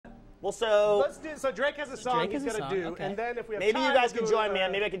Well, so let's do. So Drake has a song he's gonna do, okay. and then if we have maybe time, you guys we'll can do join me.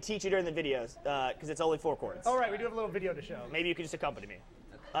 Maybe I can teach you during the videos because it's only 4 chords. All right, we do have a little video to show. Maybe you can just accompany me.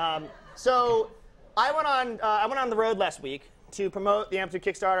 So I went on the road last week to promote the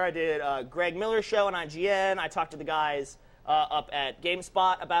Amplitude Kickstarter. I did Greg Miller's show on IGN. I talked to the guys up at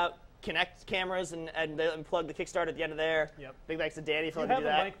GameSpot about Kinect cameras and they unplugged the Kickstarter at the end of there. Yep. Big thanks to Danny for You letting me do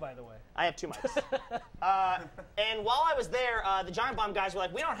have that. a mic, by the way. I have 2 mics. And while I was there, the Giant Bomb guys were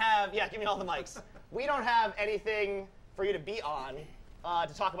like, we don't have, give me all the mics. We don't have anything for you to be on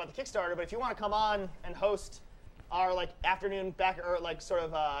to talk about the Kickstarter, but if you want to come on and host our afternoon sort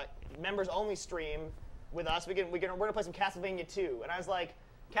of members only stream with us, we're gonna play some Castlevania 2. And I was like,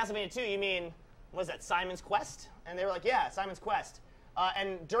 Castlevania 2, you mean, what is that, Simon's Quest? And they were like, yeah, Simon's Quest.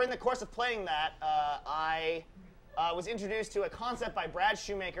 And during the course of playing that, I was introduced to a concept by Brad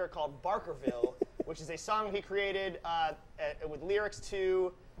Shoemaker called Barkerville, which is a song he created with lyrics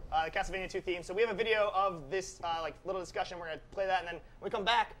to the Castlevania 2 theme. So we have a video of this little discussion. We're going to play that, and then when we come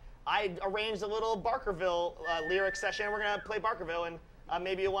back, I arranged a little Barkerville lyric session. We're going to play Barkerville, and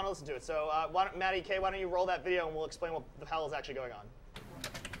maybe you'll want to listen to it. So Maddie K, why don't you roll that video, and we'll explain what the hell is actually going on.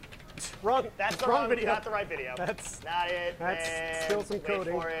 Wrong. That's the wrong video. Not the right video. That's not it. That's still some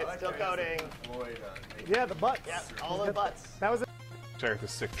coding. Wait for it. Still coding. Yeah, the butts. Yep, all the butts. That was it. Check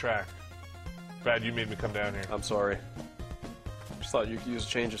this sick track. Brad, you made me come down here. I'm sorry. Just thought you could use a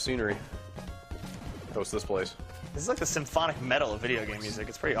change of scenery. Host this place. This is like the symphonic metal of video game music.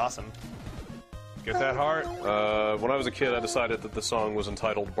 It's pretty awesome. Get that heart. When I was a kid, I decided that the song was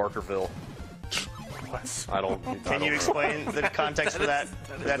entitled Barkerville. I don't. Can you explain the context of that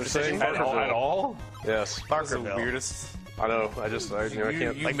decision? At all? Yes. Barkerville. The weirdest. I know. I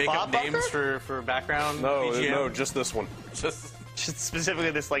can't. You make up names for background. No, BGM? no, just this one. Just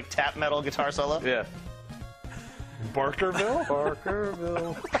Specifically this tap metal guitar solo? Yeah. Barkerville?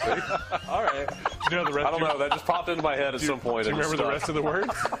 Barkerville. All right. Do you know the rest? I don't know. That just popped into my head at some point. Do you remember the rest of the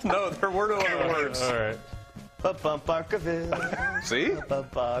words? No, there were no other words. All right. Barkerville. See?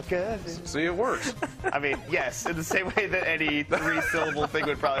 Barkerville. See, it works. I mean, yes, in the same way that any 3-syllable thing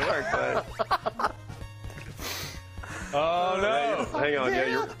would probably work, but... Oh, no. Hang on. Yeah,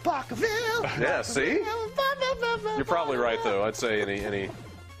 you're... Barkerville. Yeah, see? You're probably right, though. I'd say any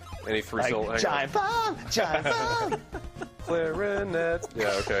 3-syllable... Giant bomb, giant bomb. Clarinet.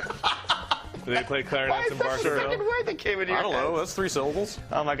 Yeah, okay. Do they play Why clarinets is in that the second Barkerville? word that came into your I don't head? know. That's 3 syllables.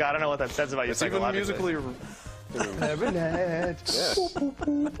 Oh my god, I don't know what that says about you It's even psychologically. musically... Clarinet. Yes. I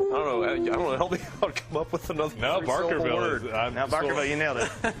don't know. Help me out. Come up with another No, 3-syllable Barkerville. word. Now, Barkerville, you nailed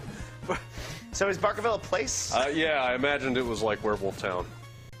it. So is Barkerville a place? Yeah, I imagined it was like Werewolf Town.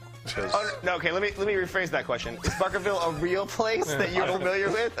 Oh, no, okay, let me rephrase that question. Is Barkerville a real place that you're familiar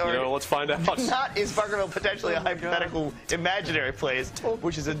with? Or Let's find out. not, is Barkerville potentially a hypothetical imaginary place,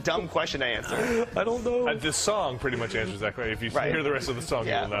 which is a dumb question to answer? I don't know. This song pretty much answers that question. If you hear the rest of the song,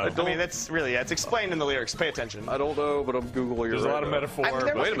 Yeah, you'll know. I mean, that's really, it's explained in the lyrics. Pay attention. I don't know, but I'm Googling it. There's a lot of metaphor.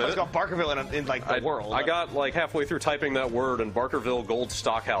 There must Wait a be minute. called Barkerville in the world. I got halfway through typing that word, and Barkerville Gold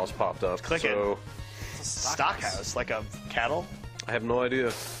Stockhouse popped up. Click so it. Stockhouse, like a cattle? I have no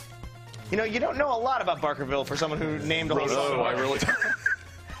idea. You know, you don't know a lot about Barkerville for someone who named a whole song. No, I really don't.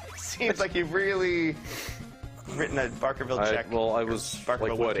 Seems like you've really written a Barkerville check. Well, I was Barkerville like,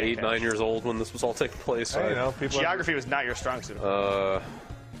 what, Wolfgang 8, 9 years old when this was all taking place. Hey, you know, people Geography was not your strong suit.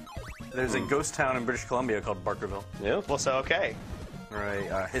 There's a ghost town in British Columbia called Barkerville. Yeah. Well, so okay.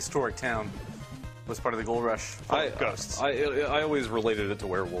 Right, historic town. Was part of the gold rush. Ghosts. I always related it to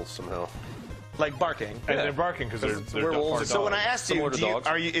werewolves somehow. Like barking. And they're barking because they're werewolves. So when I asked you, Similar to dogs.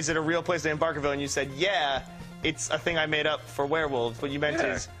 is it a real place in Barkerville? And you said, yeah, it's a thing I made up for werewolves. What you meant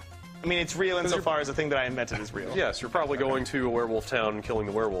is, I mean, it's real insofar as the thing that I invented is real. Yes, you're probably going to a werewolf town and killing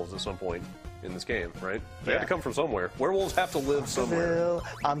the werewolves at some point in this game, right? They have to come from somewhere. Werewolves have to live somewhere.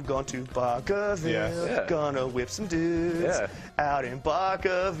 I'm going to Barkerville. Yeah. Gonna whip some dudes out in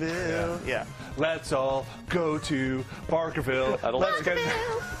Barkerville. Yeah. Let's all go to Barkerville. I don't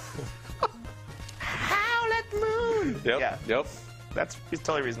Howl at the moon. Yep. Yeah. Yep. It's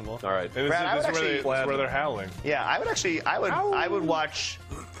totally reasonable. All right. And Brad, I would this is where they're howling. Yeah, I would watch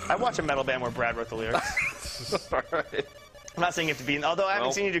a metal band where Brad wrote the lyrics. All right. I'm not saying you have to be, although I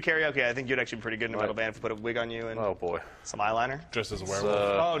haven't seen you do karaoke, I think you'd actually be pretty good in a metal band if you put a wig on you and Oh boy. some eyeliner. Just as a werewolf.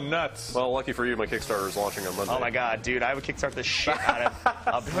 Oh, nuts. Well, lucky for you, my Kickstarter is launching on Monday. Oh my god, dude, I would kickstart the shit out of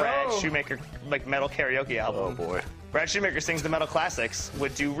a Brad Shoemaker metal karaoke album. Oh boy. Brad Shoemaker sings the metal classics,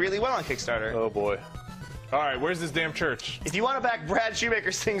 would do really well on Kickstarter. Oh boy. All right, where's this damn church? If you want to back Brad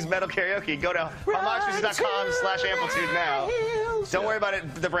Shoemaker sings metal karaoke, go to homagemusic.com/amplitude now. Don't worry about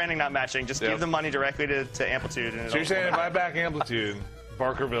it, the branding not matching. Just give the money directly to Amplitude. And So you're saying if I back Amplitude,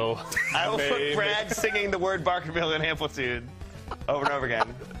 Barkerville. I will put made- Brad singing the word Barkerville in amplitude over and over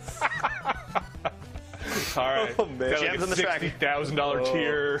again. All right. Oh, man. Got Gems on the like a track. $60,000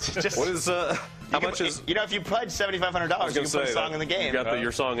 tier. Just, What is how much is? You know, if you pledge $7,500, you can put a song in the game. You got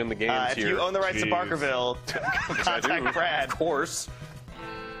your song in the game If tier. you own the rights to Jeez. Barkerville, I do, contact Brad. Of course.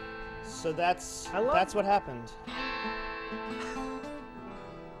 So that's love- what happened.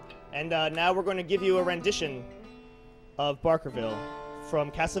 And now we're going to give you a rendition of Barkerville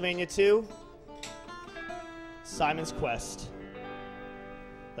from Castlevania 2, Simon's Quest.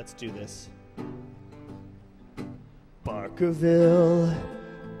 Let's do this. Barkerville,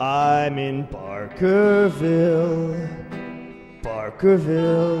 I'm in Barkerville.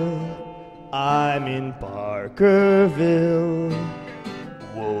 Barkerville, I'm in Barkerville.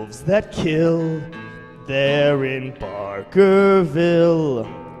 Wolves that kill, they're in Barkerville.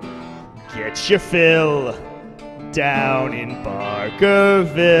 Get your fill down in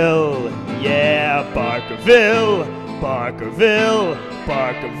Barkerville. Yeah, Barkerville, Barkerville,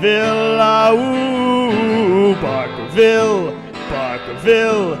 Barkerville, ah, ooh, Barkerville,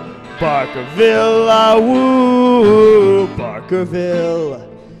 Barkerville, Barkerville, ah, ooh, Barkerville.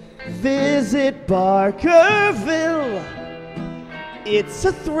 Visit Barkerville. It's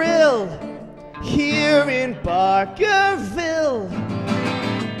a thrill here in Barkerville.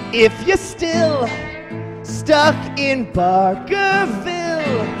 If you're still stuck in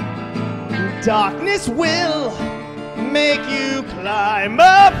Barkerville, darkness will make you climb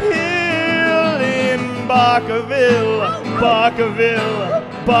uphill in Barkerville, Barkerville,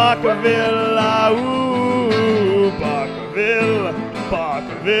 Barkerville, ah, ooh, Barkerville,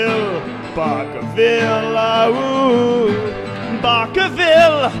 Barkerville, Barkerville, ah, ooh,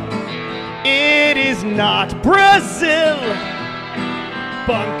 Barkerville. It is not Brazil.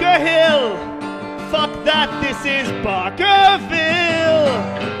 Bunker Hill, fuck that, this is Barkerville.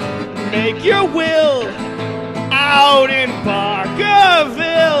 Make your will out in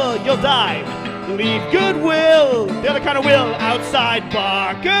Barkerville. You'll die, leave goodwill, the other kind of will, outside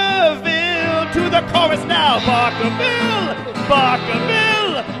Barkerville. To the chorus now, Barkerville,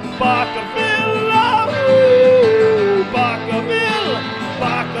 Barkerville, Barkerville, oh, ooh, Barkerville,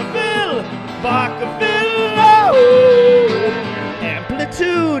 Barkerville, Barkerville, oh, ooh.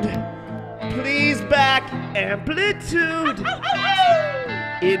 Amplitude, please back amplitude.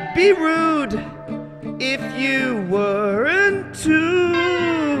 It'd be rude if you weren't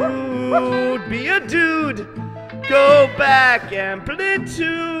to be a dude. Go back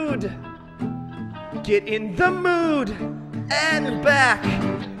amplitude. Get in the mood and back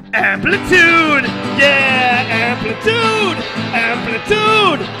amplitude. Yeah, amplitude,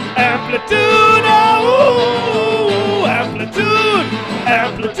 amplitude, amplitude. Oh, amplitude,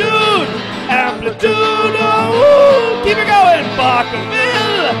 amplitude, amplitude. Oh, keep it going.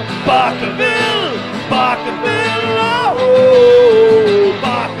 Barkerville, Barkerville, Barkerville. Oh,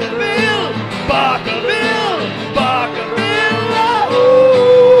 Barkerville, Barkerville, Barkerville. Oh.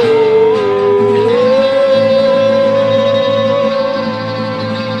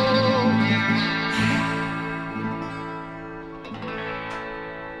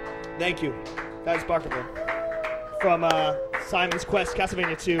 Thank you. That was Barkerville from Simon's Quest,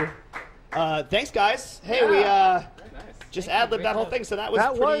 Castlevania 2. Thanks, guys. Hey, we just ad-libbed that whole thing, so that was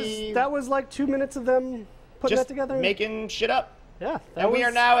pretty... that was like 2 minutes of them putting just that together. making shit up. Yeah. And we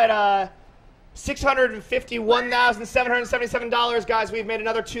are now at $651,777, guys. We've made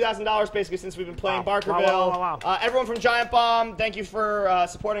another $2,000 basically since we've been playing Barkerville. Wow. Everyone from Giant Bomb, thank you for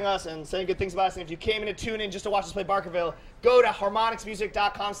supporting us and saying good things about us. And if you came in to tune in just to watch us play Barkerville, go to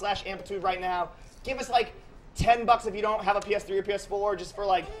harmonicsmusic.com/amplitude right now. Give us like $10 if you don't have a PS3 or PS4, just for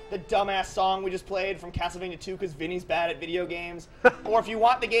like the dumbass song we just played from Castlevania 2 because Vinny's bad at video games. Or if you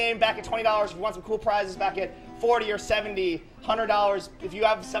want the game, back at $20. If you want some cool prizes, back at $40 or $70, $100. If you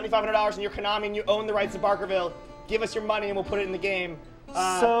have $7,500 in your Konami and you own the rights to Barkerville, give us your money and we'll put it in the game.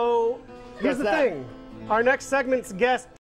 So here's the thing. Our next segment's guest